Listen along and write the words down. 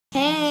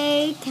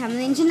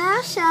Camilyn and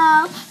Janel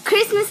show.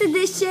 Christmas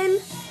edition.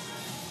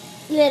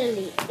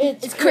 Literally,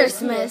 it's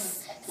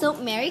Christmas. So,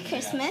 Merry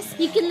Christmas.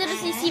 You can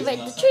literally see the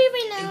tree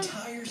right now.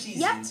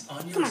 Yep.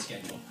 Come on.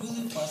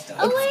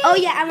 Oh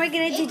yeah, and we're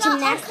going to do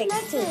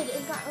gymnastics too.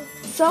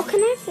 So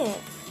connected.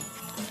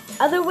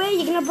 Other way,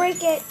 you're going to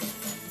break it.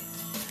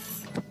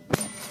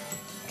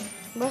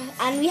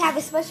 And we have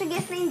a special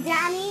guest named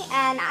Danny,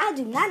 and I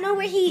do not know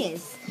where he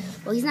is.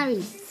 Well, he's not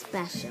really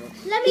special.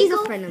 He's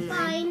a friend of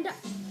mine. Find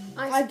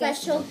our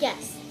special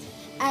guest.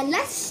 And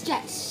let's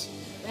stretch.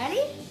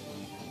 Ready?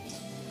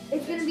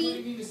 It's going to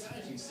be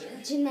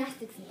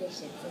gymnastics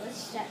edition. So let's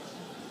stretch.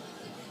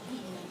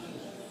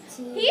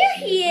 Here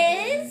he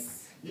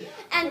is.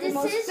 And this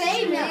most is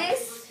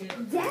famous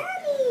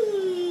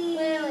Danny.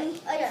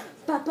 Wait. Oh, yeah.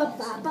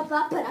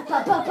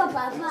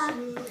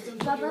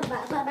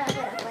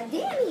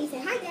 Danny, say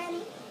hi,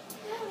 Danny.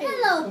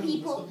 Hello,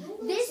 people.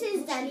 This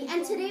is Danny,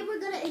 and today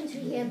we're gonna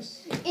interview him.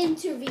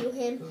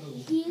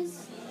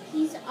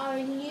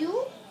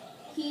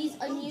 He's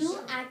a new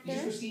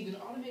actor.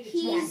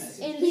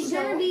 He's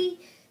gonna be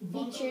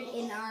featured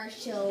in our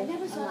show. I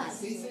never saw that.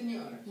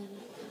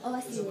 Oh, I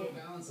see it.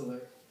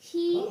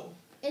 He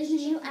is a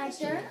new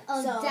actor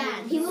of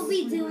dance. He will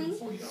be doing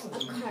a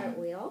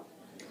cartwheel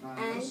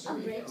and a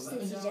bridge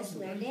since he just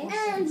learned it.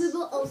 And we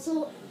will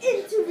also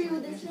interview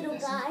this little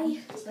guy.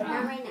 But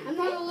not right now. I'm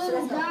not a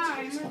little guy.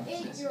 I'm an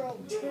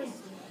 8-year-old.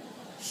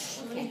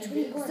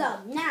 So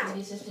now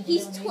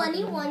He's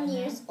 21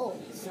 years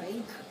old. just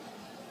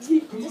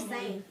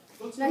saying.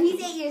 No,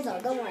 he's 8 years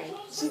old. Don't worry.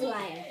 She's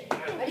lying.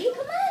 Ready?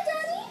 Come on,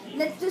 Daddy.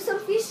 Let's do some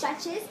few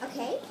stretches,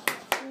 okay?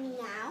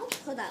 Now,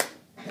 hold up.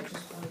 I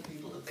just wanted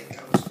people to think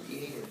I was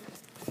creative.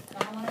 I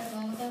want to go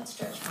without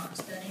stretch marks,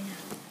 Daddy,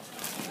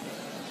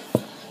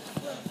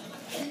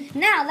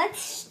 Now,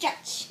 let's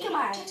stretch. Come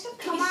on.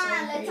 Come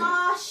on, let's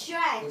all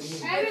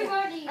stretch.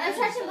 Everybody. I'm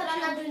stretching, but I'm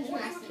not doing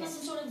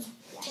gymnastics.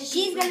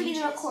 She's going to be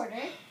the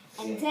recorder.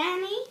 And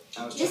Danny,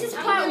 this is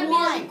part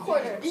one.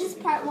 This is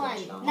part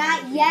one.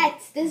 Not yet.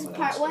 This is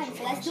part one.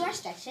 So let's do our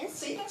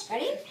stretches.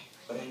 Ready?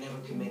 But I never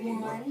committed.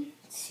 1,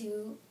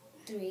 2,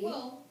 3,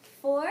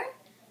 4.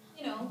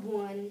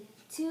 1,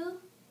 2,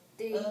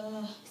 3.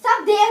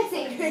 Stop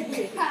dancing!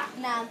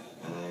 Now,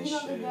 you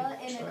know the girl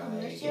in the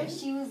commercial?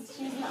 She was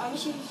in the army.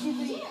 She was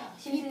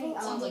doing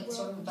Sounds like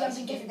sort of a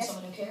best gift from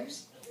someone who cares.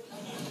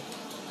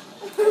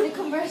 the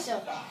commercial.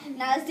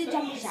 Now let's do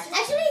jumping jacks.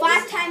 Actually,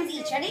 5 times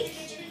each. Ready?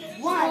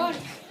 1,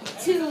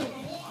 2,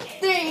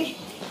 3,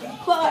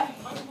 4,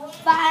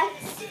 5,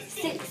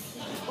 6,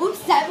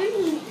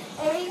 7,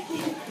 8,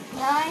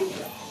 9,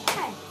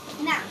 10.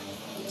 Now,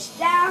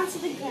 down to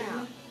the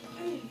ground.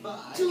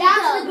 Down to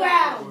the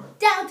ground.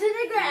 Down to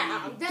the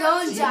ground.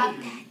 Don't drop.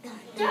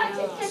 Don't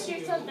touch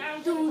yourself down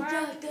to the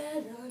ground.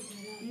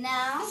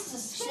 Now,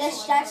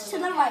 let's stretch to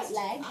the right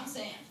leg. I'm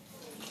saying.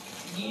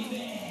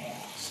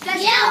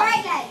 Stretch to the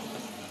right leg.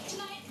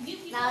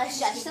 Now let's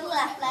stretch to the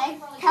left leg.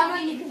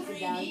 Cameron, you can sit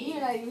down. You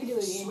know you're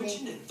doing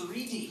Switching it. to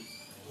 3D.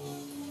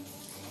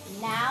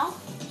 Now,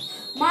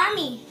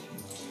 Mommy.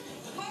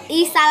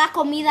 Hice la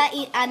comida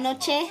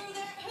anoche.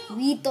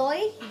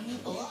 Vitoy.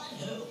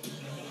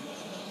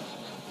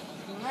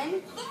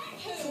 1,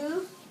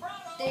 2,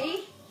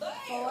 3,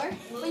 4.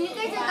 When you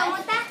guys are done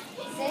with that,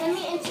 let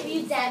me interview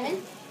Devin.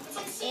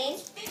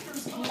 8,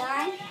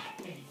 9,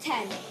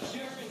 10.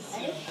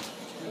 Ready?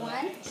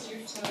 1,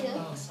 2,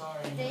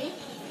 3,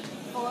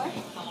 4,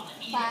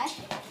 5,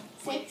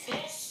 6,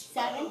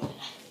 7,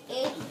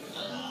 8,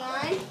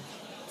 9,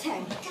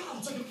 10. God,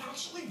 it's like I'm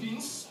actually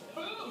being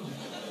spooned.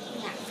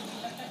 Now.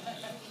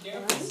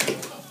 1, 2,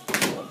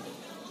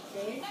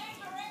 3,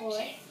 4,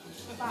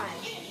 5.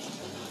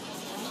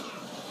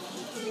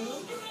 1, 2,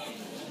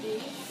 3,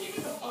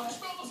 4.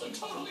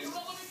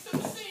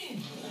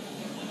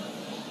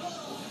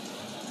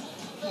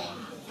 Okay.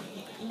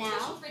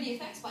 Now,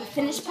 we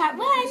finished part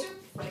 1.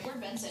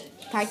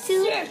 Part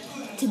 2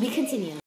 to be continued.